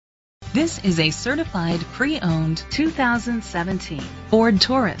This is a certified pre-owned 2017 Ford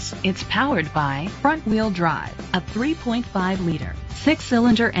Taurus. It's powered by front-wheel drive, a 3.5-liter,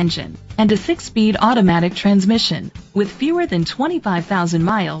 6-cylinder engine, and a 6-speed automatic transmission. With fewer than 25,000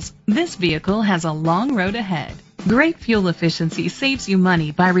 miles, this vehicle has a long road ahead. Great fuel efficiency saves you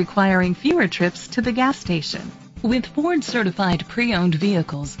money by requiring fewer trips to the gas station. With Ford certified pre-owned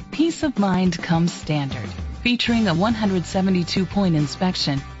vehicles, peace of mind comes standard. Featuring a 172-point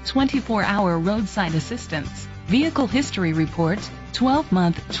inspection, 24-hour roadside assistance, vehicle history report,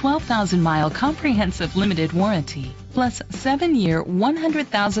 12-month, 12,000-mile comprehensive limited warranty, plus 7-year,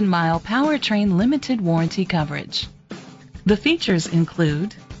 100,000-mile powertrain limited warranty coverage. The features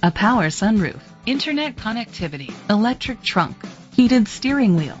include a power sunroof, internet connectivity, electric trunk, heated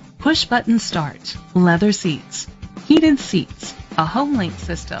steering wheel, push-button start, leather seats, heated seats, a home link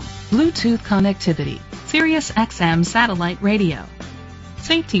system, Bluetooth connectivity, Sirius XM satellite radio.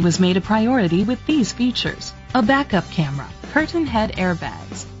 Safety was made a priority with these features: a backup camera, curtain head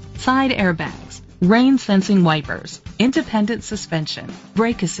airbags, side airbags, rain sensing wipers, independent suspension,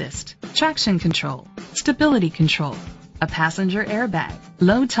 brake assist, traction control, stability control, a passenger airbag,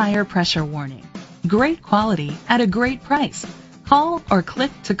 low tire pressure warning. Great quality at a great price. Call or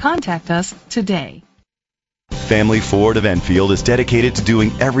click to contact us today. Family Ford of Enfield is dedicated to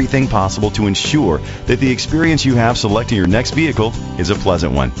doing everything possible to ensure that the experience you have selecting your next vehicle is a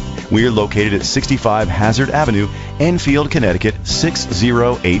pleasant one. We are located at 65 Hazard Avenue, Enfield, Connecticut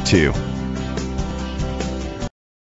 6082.